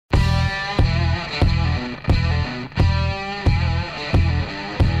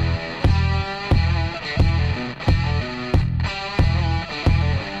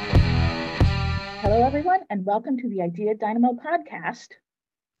and welcome to the Idea Dynamo podcast.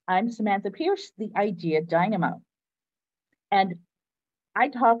 I'm Samantha Pierce, the Idea Dynamo, and I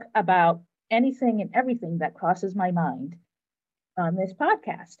talk about anything and everything that crosses my mind on this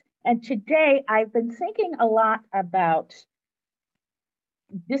podcast. And today I've been thinking a lot about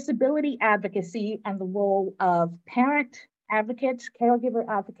disability advocacy and the role of parent advocates, caregiver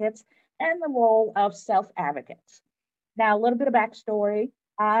advocates, and the role of self advocates. Now, a little bit of backstory.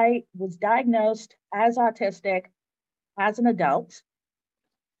 I was diagnosed as autistic as an adult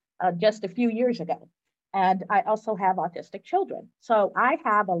just a few years ago. And I also have autistic children. So I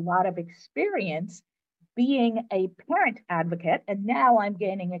have a lot of experience being a parent advocate. And now I'm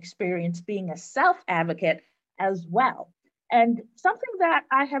gaining experience being a self advocate as well. And something that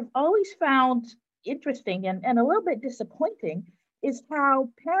I have always found interesting and a little bit disappointing is how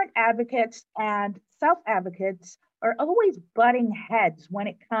parent advocates and self advocates are always butting heads when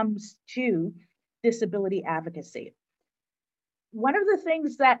it comes to disability advocacy. One of the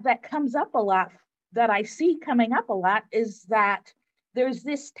things that comes up a lot, that I see coming up a lot, is that there's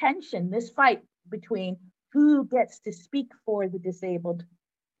this tension, this fight between who gets to speak for the disabled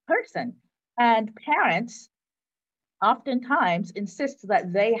person. And parents oftentimes insist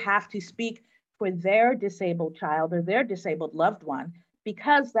that they have to speak for their disabled child or their disabled loved one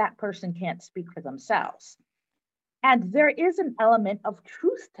because that person can't speak for themselves. And there is an element of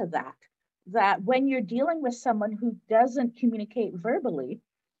truth to that, that when you're dealing with someone who doesn't communicate verbally,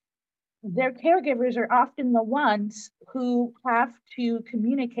 their caregivers are often the ones who have to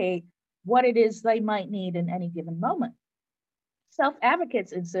communicate what it is they might need in any given moment. Self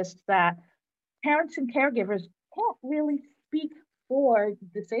advocates insist that parents and caregivers can't really speak for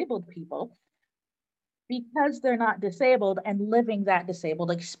disabled people because they're not disabled and living that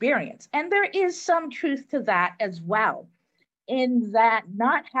disabled experience. And there is some truth to that as well, in that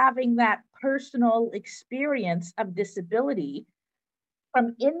not having that personal experience of disability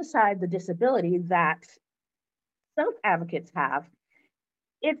from inside the disability that self advocates have,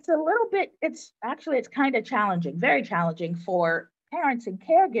 it's a little bit, it's kind of challenging, very challenging for parents and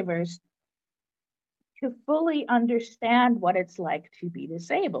caregivers to fully understand what it's like to be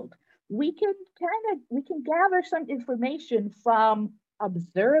disabled. We can gather some information from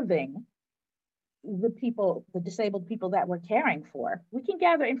observing the disabled people that we're caring for. We can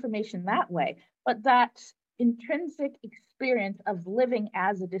gather information that way, but that intrinsic experience of living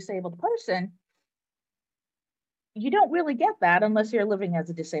as a disabled person, you don't really get that unless you're living as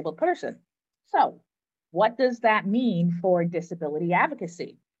a disabled person. So, what does that mean for disability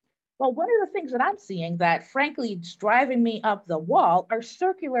advocacy? Well, one of the things that I'm seeing that frankly is driving me up the wall are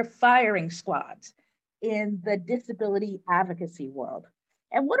circular firing squads in the disability advocacy world.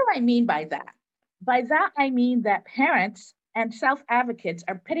 And what do I mean by that? By that, I mean that parents and self advocates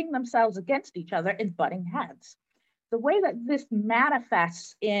are pitting themselves against each other and butting heads. The way that this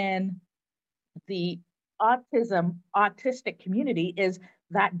manifests in the autistic community is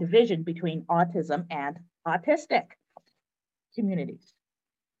that division between autism and autistic communities.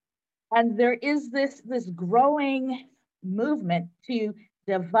 And there is this growing movement to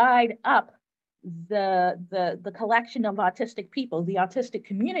divide up the collection of autistic people, the autistic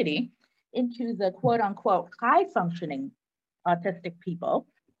community, into the quote unquote high functioning autistic people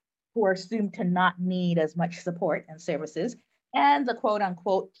who are assumed to not need as much support and services, and the quote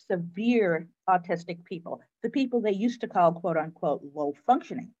unquote severe autistic people, the people they used to call quote unquote low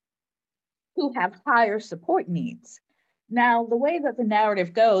functioning, who have higher support needs. Now, the way that the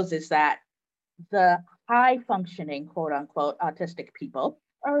narrative goes is that the high functioning, quote unquote, autistic people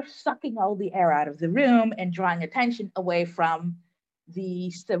are sucking all the air out of the room and drawing attention away from the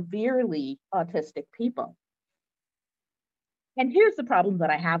severely autistic people. And here's the problem that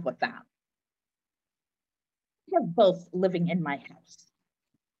I have with that. We're both living in my house.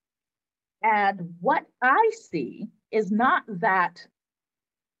 And what I see is not that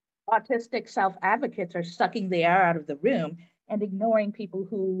autistic self-advocates are sucking the air out of the room and ignoring people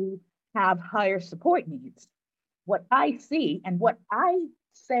who have higher support needs. What I see and what I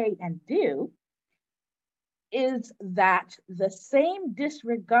say and do is that the same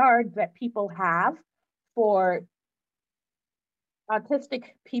disregard that people have for autistic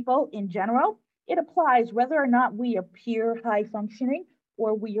people in general, it applies whether or not we appear high functioning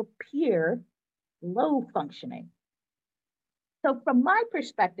or we appear low functioning. So from my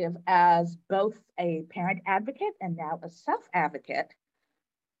perspective as both a parent advocate and now a self-advocate,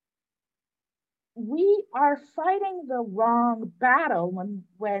 we are fighting the wrong battle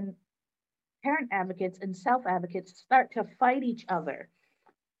when parent advocates and self-advocates start to fight each other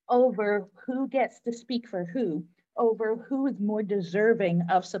over who gets to speak for who, over who is more deserving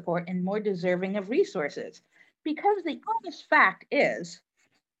of support and more deserving of resources. Because the honest fact is,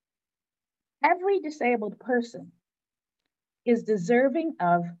 every disabled person is deserving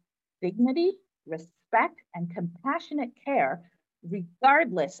of dignity, respect, and compassionate care,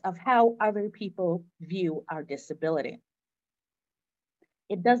 regardless of how other people view our disability.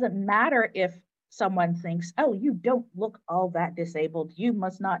 It doesn't matter if someone thinks, oh, you don't look all that disabled, you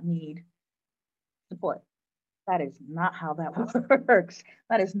must not need support. That is not how that works.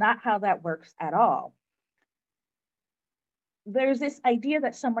 That is not how that works at all. There's this idea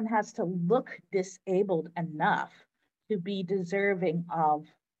that someone has to look disabled enough to be deserving of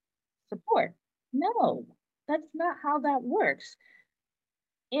support. No, that's not how that works.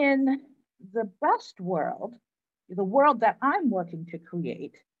 In the best world, the world that I'm working to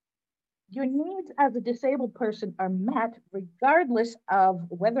create, your needs as a disabled person are met regardless of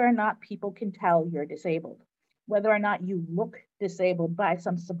whether or not people can tell you're disabled, whether or not you look disabled by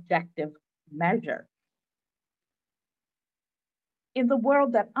some subjective measure. In the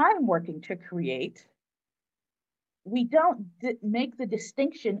world that I'm working to create, we don't make the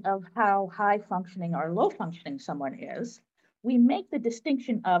distinction of how high functioning or low functioning someone is. We make the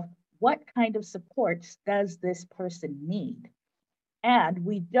distinction of what kind of supports does this person need. And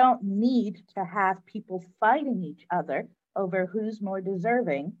we don't need to have people fighting each other over who's more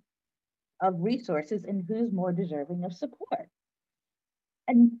deserving of resources and who's more deserving of support.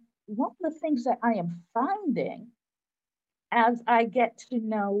 And one of the things that I am finding as I get to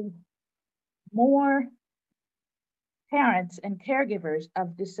know more parents and caregivers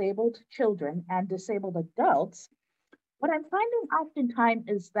of disabled children and disabled adults, what I'm finding oftentimes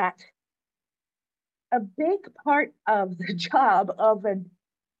is that a big part of the job of an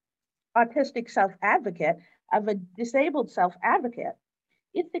autistic self-advocate, of a disabled self-advocate,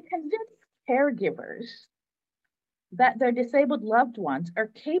 is to convince caregivers that their disabled loved ones are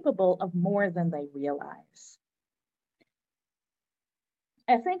capable of more than they realize.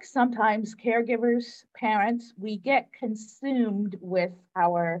 I think sometimes caregivers, parents, we get consumed with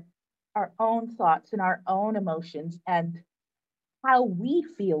our own thoughts and our own emotions, and how we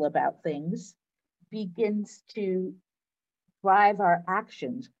feel about things begins to drive our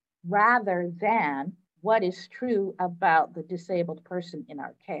actions rather than what is true about the disabled person in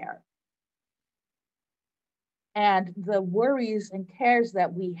our care. And the worries and cares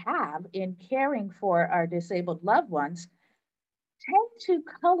that we have in caring for our disabled loved ones tend to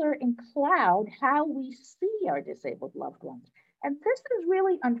color and cloud how we see our disabled loved ones. And this is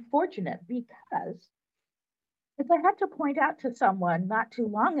really unfortunate because, as I had to point out to someone not too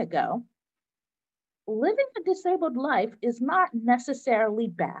long ago, living a disabled life is not necessarily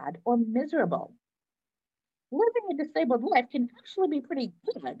bad or miserable. Living a disabled life can actually be pretty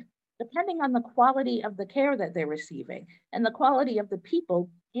good, depending on the quality of the care that they're receiving and the quality of the people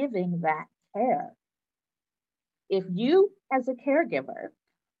giving that care. If you, as a caregiver,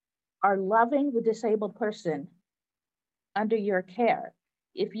 are loving the disabled person under your care,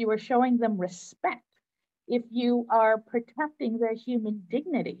 if you are showing them respect, if you are protecting their human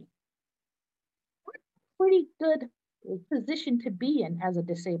dignity, pretty good position to be in as a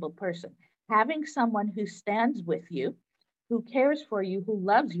disabled person. Having someone who stands with you, who cares for you, who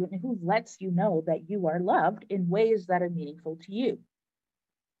loves you, and who lets you know that you are loved in ways that are meaningful to you.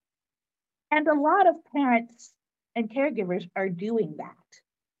 And a lot of parents and caregivers are doing that.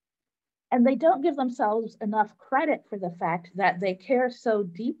 And they don't give themselves enough credit for the fact that they care so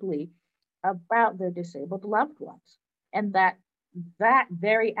deeply about their disabled loved ones, and that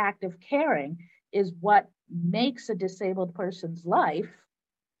very act of caring is what makes a disabled person's life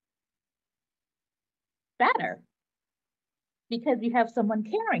better, because you have someone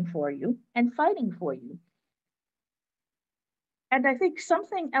caring for you and fighting for you. And I think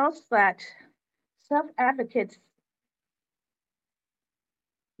something else that self-advocates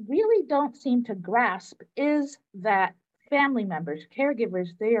really don't seem to grasp is that family members, caregivers,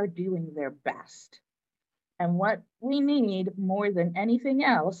 they are doing their best. And what we need more than anything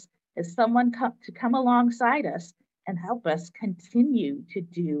else is someone to come alongside us and help us continue to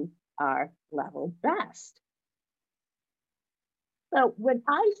do our level best. So when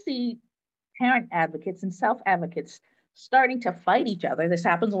I see parent advocates and self-advocates starting to fight each other, this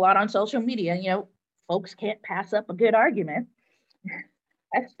happens a lot on social media, folks can't pass up a good argument.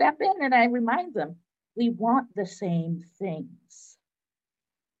 I step in and I remind them, we want the same things.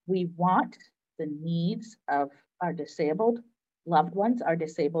 We want the needs of our disabled loved ones, our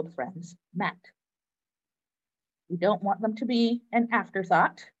disabled friends met. We don't want them to be an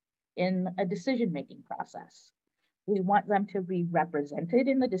afterthought in a decision-making process. We want them to be represented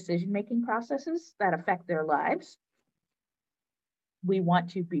in the decision-making processes that affect their lives. We want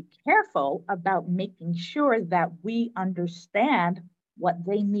to be careful about making sure that we understand what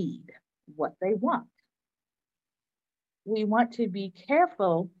they need, what they want. We want to be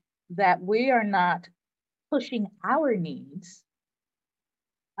careful that we are not pushing our needs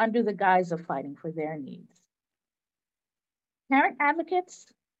under the guise of fighting for their needs. Parent advocates,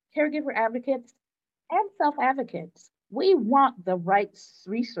 caregiver advocates, and self-advocates, we want the right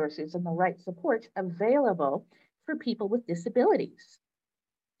resources and the right supports available for people with disabilities.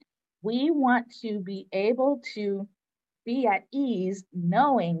 We want to be able to be at ease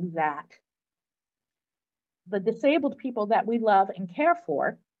knowing that the disabled people that we love and care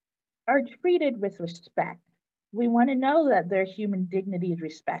for are treated with respect. We want to know that their human dignity is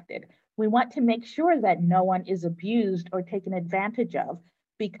respected. We want to make sure that no one is abused or taken advantage of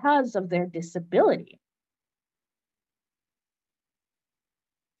because of their disability.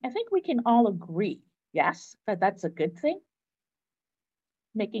 I think we can all agree, yes, that that's a good thing.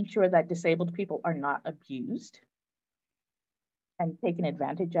 Making sure that disabled people are not abused and taken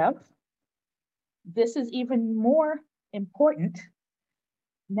advantage of. This is even more important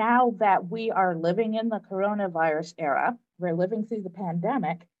now that we are living in the coronavirus era. We're living through the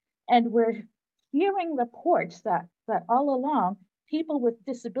pandemic, and we're hearing reports that all along people with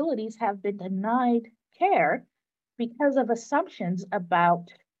disabilities have been denied care because of assumptions about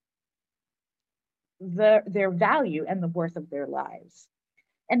their value and the worth of their lives.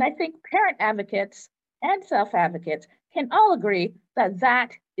 And I think parent advocates and self-advocates can all agree that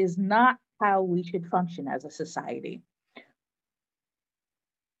that is not how we should function as a society.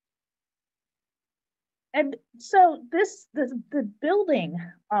 And so the building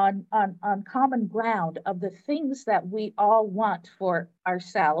on common ground of the things that we all want for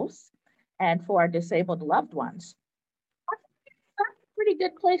ourselves and for our disabled loved ones, that's a pretty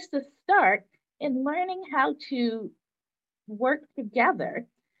good place to start in learning how to work together.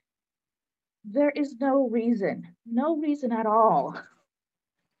 There is no reason at all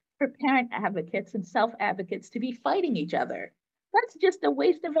for parent advocates and self-advocates to be fighting each other. That's just a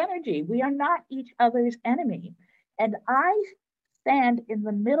waste of energy. We are not each other's enemy. And I stand in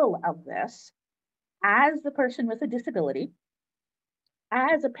the middle of this as the person with a disability,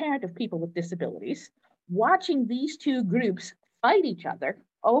 as a parent of people with disabilities, watching these two groups fight each other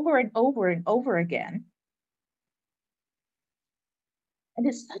over and over and over again. And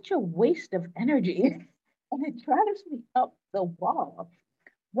it's such a waste of energy. And it drives me up the wall.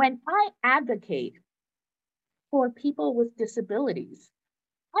 When I advocate for people with disabilities,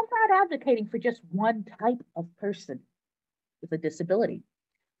 I'm not advocating for just one type of person with a disability.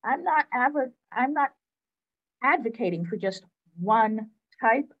 I'm not advocating for just one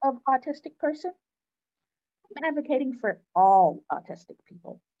type of autistic person. I'm advocating for all autistic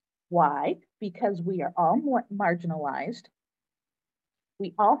people. Why? Because we are all more marginalized.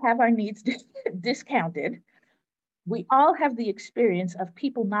 We all have our needs discounted. We all have the experience of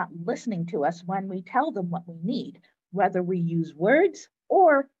people not listening to us when we tell them what we need, whether we use words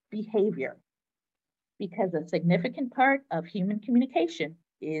or behavior, because a significant part of human communication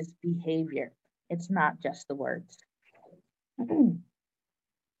is behavior. It's not just the words.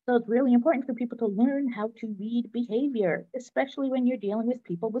 So it's really important for people to learn how to read behavior, especially when you're dealing with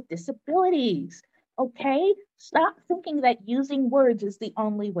people with disabilities. Okay, stop thinking that using words is the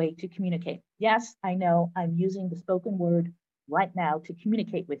only way to communicate. Yes, I know I'm using the spoken word right now to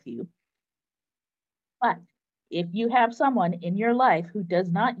communicate with you. But if you have someone in your life who does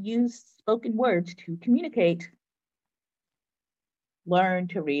not use spoken words to communicate, learn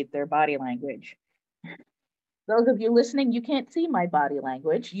to read their body language. Those of you listening, you can't see my body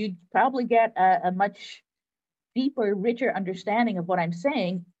language. You'd probably get a much deeper, richer understanding of what I'm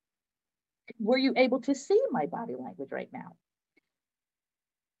saying. Were you able to see my body language right now?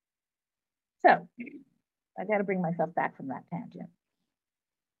 So I got to bring myself back from that tangent.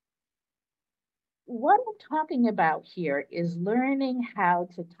 What I'm talking about here is learning how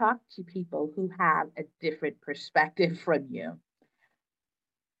to talk to people who have a different perspective from you,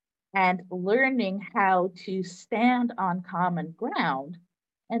 and learning how to stand on common ground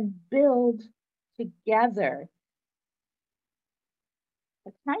and build together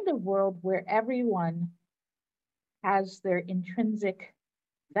a kind of world where everyone has their intrinsic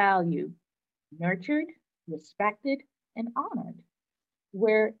value nurtured, respected, and honored,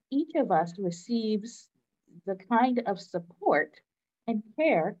 where each of us receives the kind of support and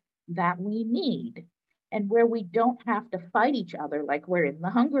care that we need, and where we don't have to fight each other like we're in the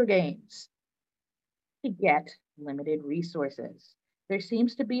Hunger Games to get limited resources. There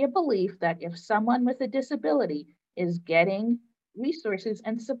seems to be a belief that if someone with a disability is getting resources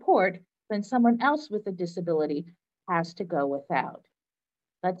and support when someone else with a disability has to go without.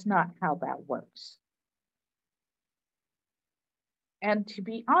 That's not how that works. And to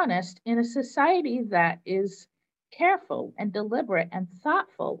be honest, in a society that is careful and deliberate and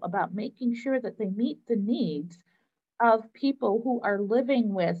thoughtful about making sure that they meet the needs of people who are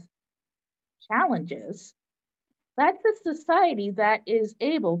living with challenges, that's a society that is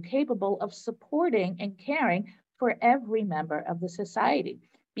capable of supporting and caring for every member of the society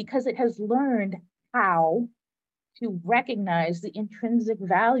because it has learned how to recognize the intrinsic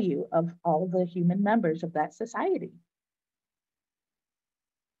value of all the human members of that society.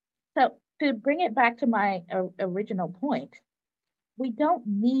 So, to bring it back to my original point, we don't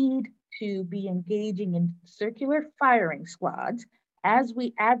need to be engaging in circular firing squads as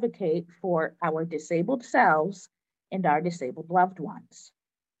we advocate for our disabled selves and our disabled loved ones.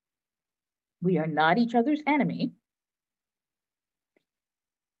 We are not each other's enemy.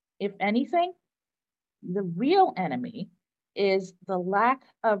 If anything, the real enemy is the lack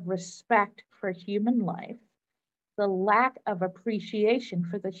of respect for human life, the lack of appreciation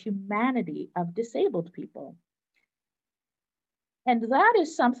for the humanity of disabled people. And that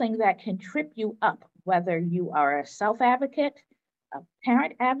is something that can trip you up, whether you are a self-advocate, a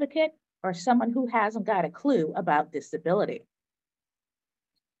parent advocate, or someone who hasn't got a clue about disability.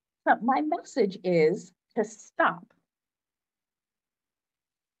 So my message is to stop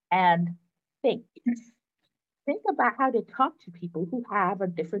and think. Think about how to talk to people who have a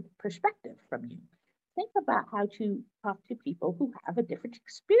different perspective from you. Think about how to talk to people who have a different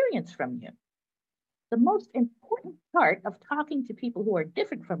experience from you. The most important part of talking to people who are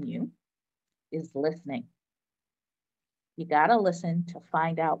different from you is listening. You got to listen to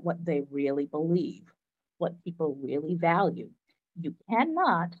find out what they really believe, what people really value. You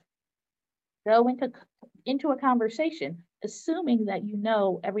cannot go into a conversation assuming that you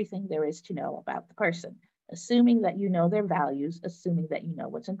know everything there is to know about the person, assuming that you know their values, assuming that you know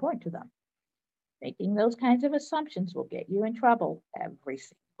what's important to them. Making those kinds of assumptions will get you in trouble every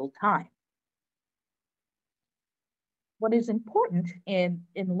single time. What is important in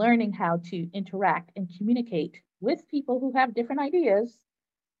learning how to interact and communicate with people who have different ideas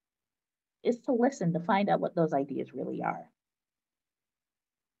is to listen to find out what those ideas really are.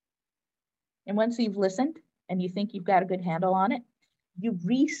 And once you've listened and you think you've got a good handle on it, you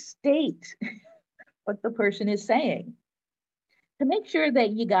restate what the person is saying to make sure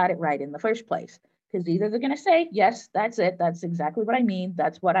that you got it right in the first place. Because either they're going to say, yes, that's it, that's exactly what I mean,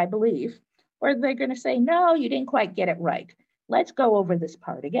 that's what I believe, or they're going to say, no, you didn't quite get it right. Let's go over this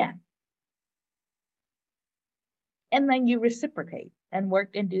part again. And then you reciprocate and work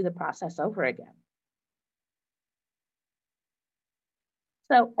and do the process over again.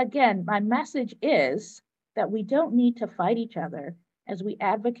 So again, my message is that we don't need to fight each other as we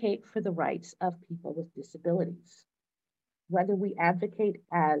advocate for the rights of people with disabilities. Whether we advocate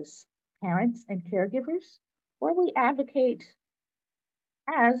as parents and caregivers, or we advocate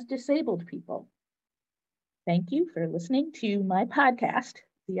as disabled people. Thank you for listening to my podcast,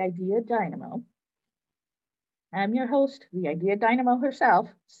 The Idea Dynamo. I'm your host, the Idea Dynamo herself,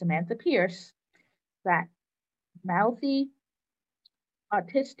 Samantha Pierce, that mouthy,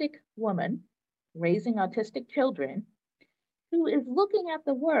 autistic woman raising autistic children who is looking at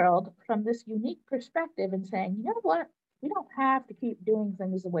the world from this unique perspective and saying, you know what? We don't have to keep doing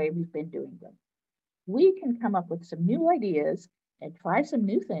things the way we've been doing them. We can come up with some new ideas and try some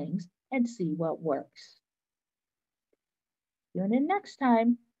new things and see what works. Tune in next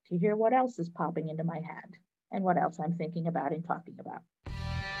time to hear what else is popping into my head and what else I'm thinking about and talking about.